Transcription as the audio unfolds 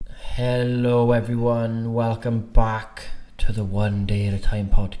Hello everyone, welcome back to the One Day at a Time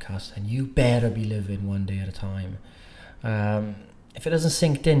podcast, and you better be living one day at a time. If it hasn't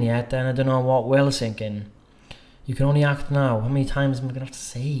synced in yet, then I don't know what will sink in. You can only act now. How many times am I going to have to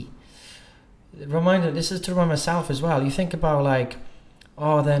say? This is to remind myself as well. You think about why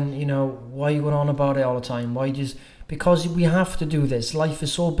are you going on about it all the time? Because we have to do this. Life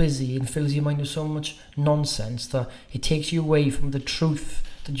is so busy and fills your mind with so much nonsense that it takes you away from the truth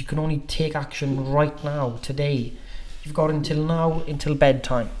that you can only take action right now, today. You've got until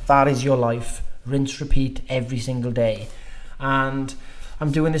bedtime. That is your life. Rinse, repeat every single day. And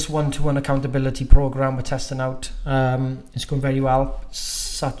I'm doing this one-to-one accountability program we're testing out. It's going very well.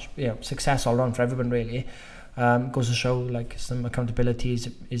 Success all around for everyone, really. Goes to show some accountability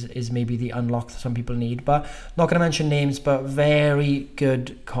is maybe the unlock that some people need. But not going to mention names, but very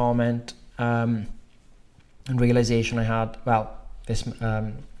good comment and realization I had. This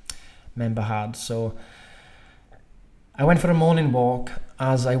member had. So I went for a morning walk,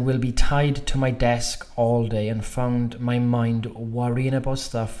 as I will be tied to my desk all day, and found my mind worrying about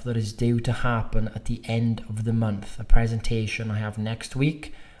stuff that is due to happen at the end of the month, a presentation I have next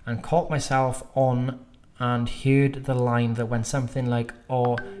week, and caught myself on and heard the line that went something like,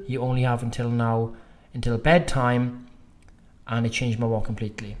 "Oh, you only have until bedtime," and it changed my walk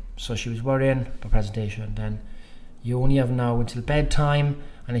completely. So she was worrying about presentation, then "You only have now until bedtime,"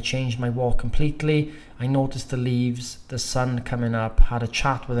 and it changed my walk completely. I noticed the leaves, the sun coming up, had a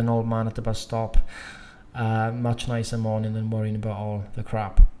chat with an old man at the bus stop. Much nicer morning than worrying about all the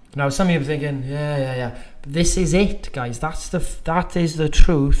crap. Now, some of you are thinking, yeah. But this is it, guys. That is the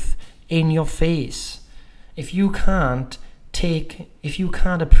truth in your face. If you can't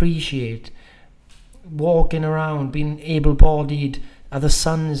appreciate walking around, being able-bodied, the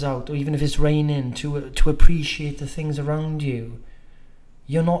sun's out, or even if it's raining, to appreciate the things around you,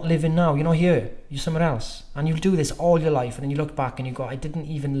 you're not living now. You're not here. You're somewhere else. And you'll do this all your life, and then you look back and you go, I didn't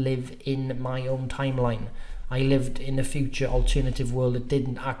even live in my own timeline. I lived in a future alternative world that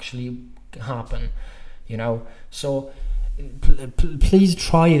didn't actually happen, So please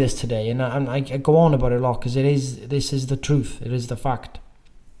try this today. And I go on about it a lot because this is the truth. It is the fact.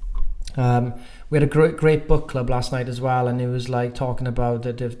 We had a great book club last night as well, and it was talking about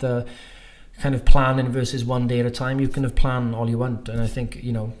that if the kind of planning versus one day at a time. You can have plan all you want, and I think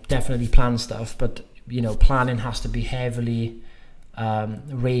definitely plan stuff, but planning has to be heavily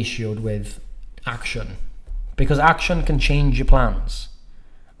ratioed with action, because action can change your plans,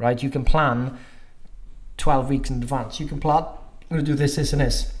 right? You can plan 12 weeks in advance. You can plan, I'm going to do this and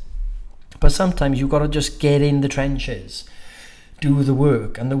this, but sometimes you've got to just get in the trenches. Do the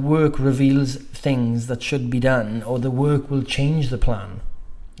work, and the work reveals things that should be done, or the work will change the plan.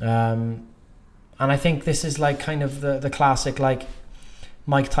 And I think this is kind of the classic,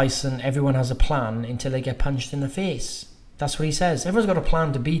 Mike Tyson, everyone has a plan until they get punched in the face. That's what he says. Everyone's got a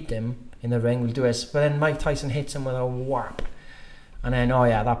plan to beat him in the ring, we'll do it. But then Mike Tyson hits him with a whap. And then,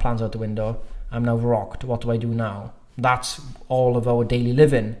 that plan's out the window. I'm now rocked. What do I do now? That's all of our daily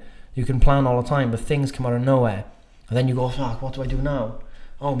living. You can plan all the time, but things come out of nowhere. And then you go, fuck, what do I do now?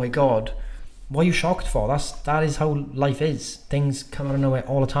 Oh my God. What are you shocked for? That is how life is. Things come out of nowhere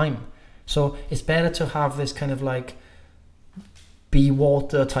all the time. So it's better to have this kind of be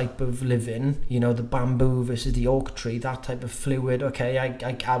water type of living, the bamboo versus the oak tree, that type of fluid. Okay,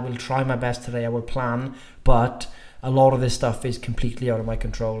 I will try my best today, I will plan, but a lot of this stuff is completely out of my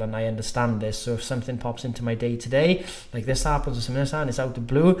control, and I understand this. So if something pops into my day today, like this happens or something like that, and it's out of the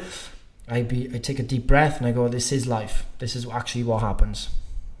blue, I take a deep breath and I go, this is life. This is actually what happens.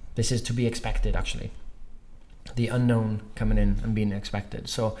 This is to be expected, actually. The unknown coming in and being expected.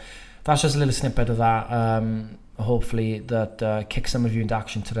 So that's just a little snippet of that. Hopefully that kicks some of you into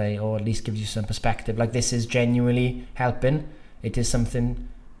action today, or at least gives you some perspective. This is genuinely helping. It is something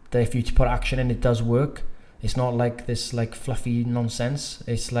that if you put action in, it does work. It's not this fluffy nonsense.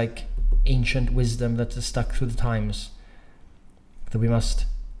 It's ancient wisdom that is stuck through the times that we must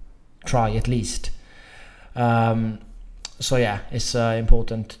try at least. It's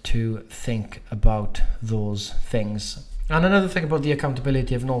important to think about those things. And another thing about the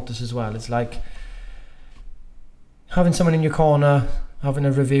accountability I've noticed as well, it's having someone in your corner, having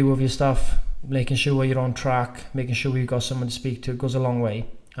a review of your stuff, making sure you're on track, making sure you've got someone to speak to, goes a long way.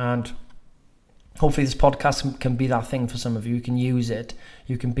 And hopefully this podcast can be that thing for some of you. You can use it.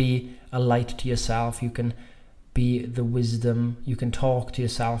 You can be a light to yourself. You can be the wisdom. You can talk to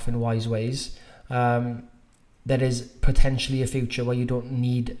yourself in wise ways. There is potentially a future where you don't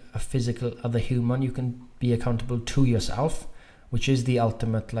need a physical other human. You can be accountable to yourself, which is the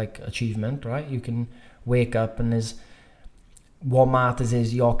ultimate achievement, right? You can wake up and there's what matters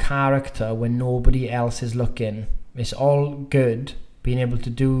is your character when nobody else is looking. It's all good being able to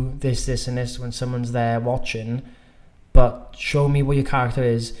do this, and this when someone's there watching, but show me what your character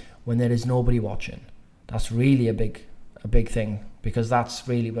is when there is nobody watching. That's really a big thing, because that's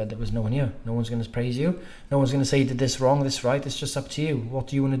really where there was no one here. No one's going to praise you. No one's going to say you did this wrong, this right. It's just up to you. What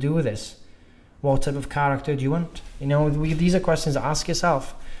do you want to do with this? What type of character do you want? You know, these are questions to ask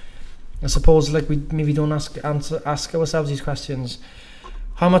yourself. I suppose, like, we maybe don't ask ourselves these questions.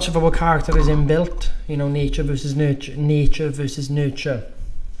 How much of our character is inbuilt? You know, nature versus nurture.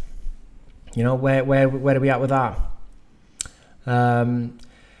 You know, where are we at with that?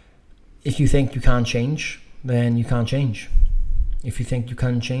 If you think you can't change, then you can't change. If you think you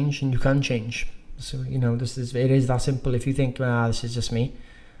can change, then you can change. So, you know, it is that simple. If you think, this is just me,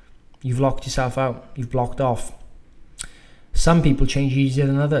 you've locked yourself out. You've blocked off. Some people change easier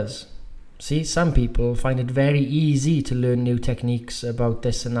than others. See, some people find it very easy to learn new techniques about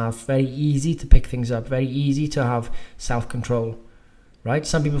this and that, very easy to pick things up, very easy to have self-control, right?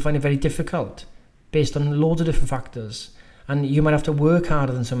 Some people find it very difficult based on loads of different factors. And you might have to work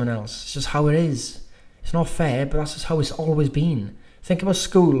harder than someone else. It's just how it is. It's not fair, but that's just how it's always been. Think about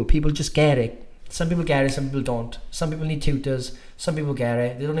school. People just get it. Some people get it, some people don't. Some people need tutors. Some people get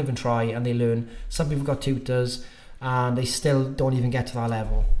it. They don't even try and they learn. Some people got tutors and they still don't even get to that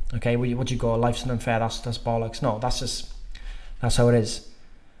level. Okay, what you go, life's unfair, that's bollocks. No, that's how it is.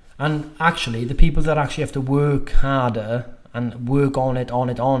 And actually, the people that actually have to work harder and work on it,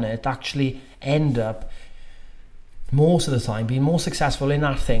 actually end up most of the time being more successful in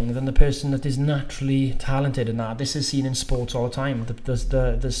that thing than the person that is naturally talented in that. This is seen in sports all the time.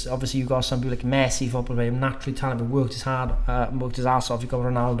 There's obviously, you've got some people like Messi, football player, naturally talented, worked his ass off. You've got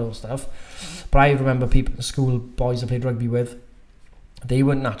Ronaldo stuff. But I remember people in school, boys I played rugby with, they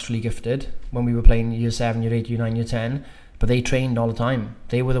weren't naturally gifted when we were playing year 7, year 8, year 9, year 10, but they trained all the time.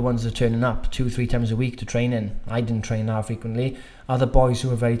 They were the ones that were turning up 2-3 times a week to train in. I didn't train that frequently. Other boys who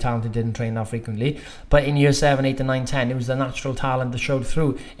were very talented didn't train that frequently. But in year 7, 8 and 9, 10, it was the natural talent that showed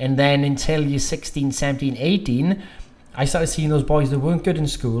through. And then until year 16, 17, 18, I started seeing those boys that weren't good in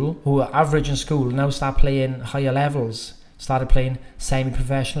school, who were average in school, now start playing higher levels. Started playing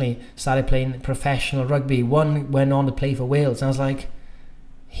semi-professionally, started playing professional rugby. One went on to play for Wales. And I was like,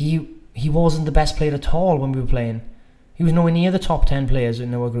 he wasn't the best player at all when we were playing. He was nowhere near the top 10 players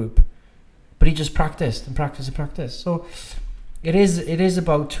in our group. But he just practiced and practiced and practiced. So it is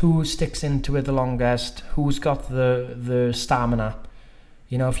about who sticks into it the longest, who's got the stamina.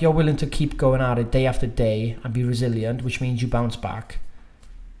 You know, if you're willing to keep going at it day after day and be resilient, which means you bounce back,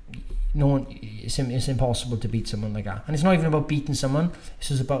 it's impossible to beat someone like that. And it's not even about beating someone. It's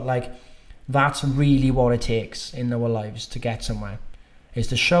just about, like, that's really what it takes in our lives to get somewhere. Is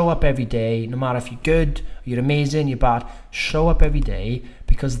to show up every day, no matter if you're good, you're amazing, you're bad. Show up every day,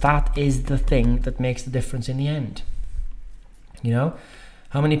 because that is the thing that makes the difference in the end. You know,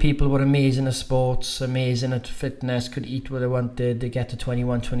 how many people were amazing at sports, amazing at fitness, could eat what they wanted, they get to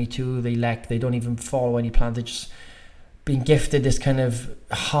 21, 22, they don't even follow any plan, they're just being gifted this kind of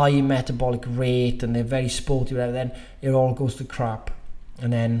high metabolic rate and they're very sporty, whatever. Then it all goes to crap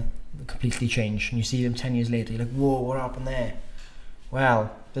and then completely change. And you see them 10 years later, you're like, whoa, what happened there?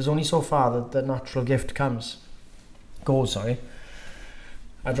 Well, there's only so far that the natural gift goes.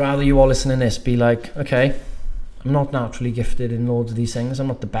 I'd rather you all listening to this be like, okay, I'm not naturally gifted in loads of these things. I'm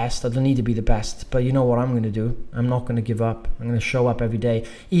not the best. I don't need to be the best. But you know what I'm going to do? I'm not going to give up. I'm going to show up every day.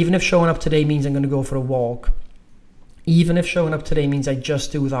 Even if showing up today means I'm going to go for a walk. Even if showing up today means I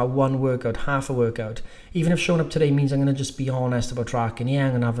just do that one workout, half a workout. Even if showing up today means I'm going to just be honest about tracking. Yeah,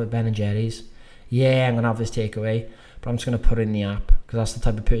 I'm going to have a Ben & Jerry's. Yeah, I'm going to have this takeaway. But I'm just going to put it in the app, because that's the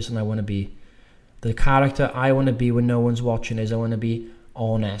type of person I want to be. The character I want to be when no one's watching is I want to be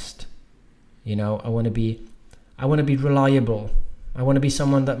honest. You know, I want to be reliable. I want to be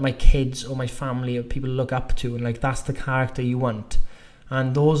someone that my kids or my family or people look up to, and like, that's the character you want.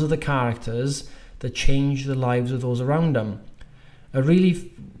 And those are the characters that change the lives of those around them. A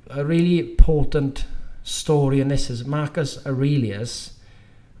really potent story, and this is Marcus Aurelius,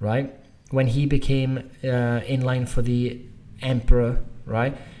 right? When he became in line for the emperor,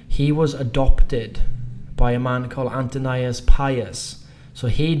 right? He was adopted by a man called Antoninus Pius. So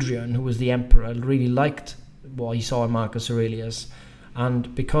Hadrian, who was the emperor, really liked what he saw in Marcus Aurelius.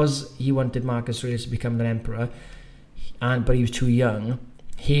 And because he wanted Marcus Aurelius to become the emperor, but he was too young,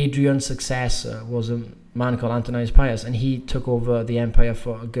 Hadrian's successor was a man called Antoninus Pius, and he took over the empire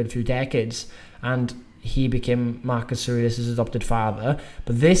for a good few decades. And he became Marcus Aurelius' adopted father.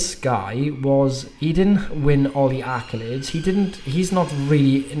 But this guy he didn't win all the accolades. He's not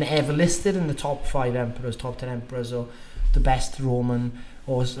really ever listed in the top 5 emperors, top 10 emperors, or the best Roman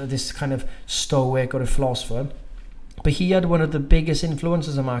or this kind of stoic or a philosopher. But he had one of the biggest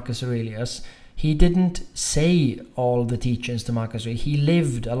influences of Marcus Aurelius. He didn't say all the teachings to Marcus Aurelius. He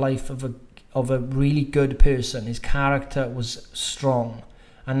lived a life of a really good person. His character was strong.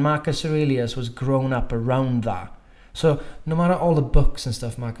 And Marcus Aurelius was grown up around that. So no matter all the books and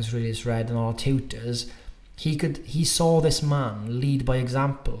stuff Marcus Aurelius read and all tutors, he saw this man lead by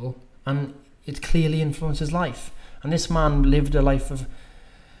example, and it clearly influenced his life. And this man lived a life of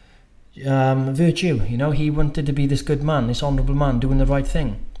virtue. You know, he wanted to be this good man, this honourable man, doing the right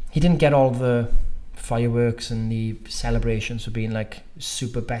thing. He didn't get all the fireworks and the celebrations for being like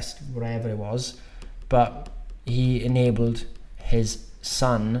super best, whatever it was, but he enabled his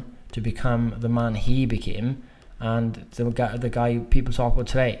son to become the man he became, and the guy people talk about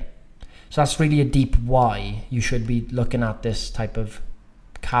today. So that's really a deep why you should be looking at this type of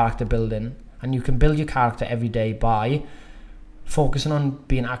character building. And you can build your character every day by focusing on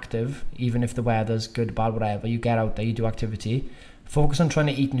being active, even if the weather's good, bad, whatever. You get out there, you do activity. Focus on trying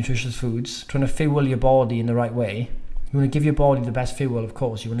to eat nutritious foods, trying to fuel your body in the right way. You want to give your body the best fuel, of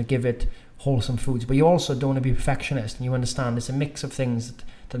course. You want to give it wholesome foods, but you also don't want to be a perfectionist, and you understand it's a mix of things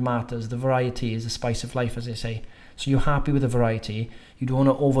that matters. The variety is the spice of life, as they say. So you're happy with the variety. You don't want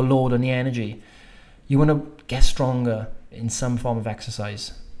to overload on the energy. You want to get stronger in some form of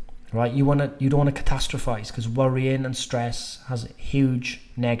exercise, right? You don't want to catastrophize, because worrying and stress has huge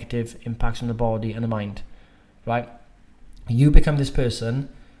negative impacts on the body and the mind, right? You become this person,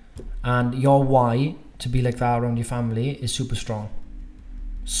 and your why to be like that around your family is super strong.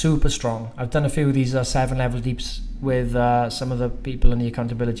 Super strong. I've done a few of these 7 level deeps with some of the people in the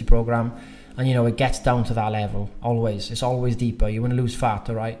accountability program, and you know, it gets down to that level always. It's always deeper. You want to lose fat,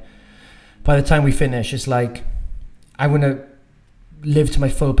 all right? By the time we finish, it's like, I want to live to my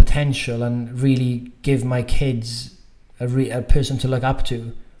full potential and really give my kids a person to look up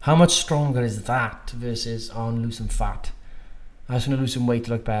to. How much stronger is that versus on losing fat? I just want to lose some weight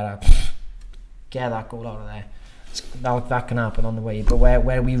to look better. Get that goal out of there. That can happen on the way. But where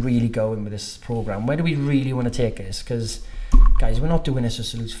are we really going with this program? Where do we really want to take this? Because, guys, we're not doing this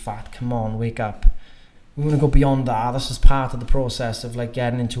just to lose fat. Come on, wake up. We want to go beyond that. This is part of the process of like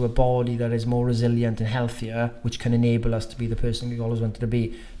getting into a body that is more resilient and healthier, which can enable us to be the person we always wanted to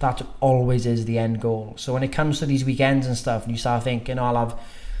be. That always is the end goal. So when it comes to these weekends and stuff, and you start thinking, I'll have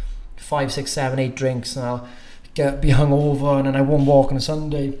 5, 6, 7, 8 drinks, and I'll be hungover, and then I won't walk on a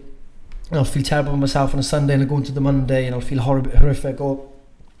Sunday, and I'll feel terrible with myself on a Sunday, and I'll go into the Monday and I'll feel horrific, or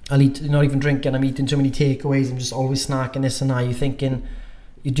I'll eat, not even drinking, I'm eating too many takeaways, I'm just always snacking this and that. You're thinking,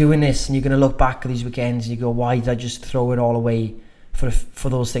 you're doing this, and you're going to look back at these weekends and you go, why did I just throw it all away for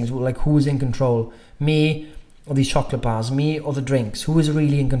those things? Like, who's in control? Me or these chocolate bars? Me or the drinks? Who is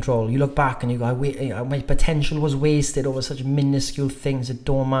really in control? You look back and you go, my potential was wasted over such minuscule things that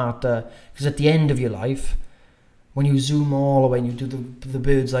don't matter. Because at the end of your life, when you zoom all away and you do the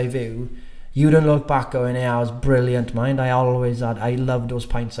bird's eye view, you don't look back going, I was brilliant, mind. I loved those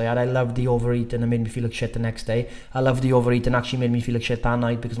pints I had. I loved the overeating and made me feel like shit the next day. I loved the overeating, actually made me feel like shit that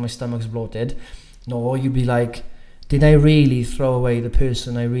night because my stomach's bloated. No, you'd be like, did I really throw away the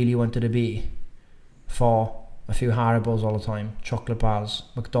person I really wanted to be for a few Haribos all the time, chocolate bars,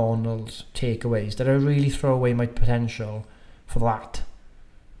 McDonald's, takeaways? Did I really throw away my potential for that?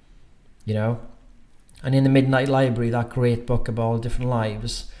 You know? And in the Midnight Library, that great book about all different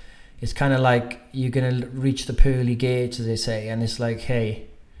lives, it's kind of like you're going to reach the pearly gates, as they say, and it's like, hey,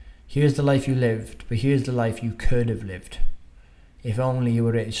 here's the life you lived, but here's the life you could have lived. If only you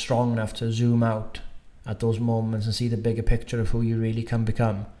were strong enough to zoom out at those moments and see the bigger picture of who you really can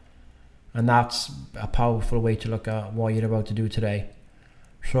become. And that's a powerful way to look at what you're about to do today.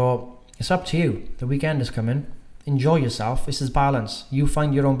 So it's up to you. The weekend is coming. Enjoy yourself. This is balance. You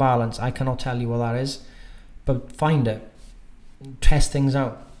find your own balance. I cannot tell you what that is, but find it. Test things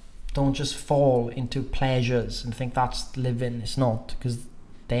out. Don't just fall into pleasures and think that's living. It's not, because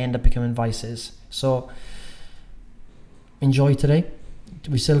they end up becoming vices. So enjoy today.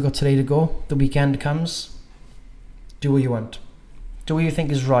 We still got today to go. The weekend comes. Do what you want. Do what you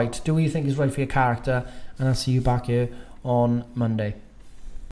think is right. Do what you think is right for your character. And I'll see you back here on Monday.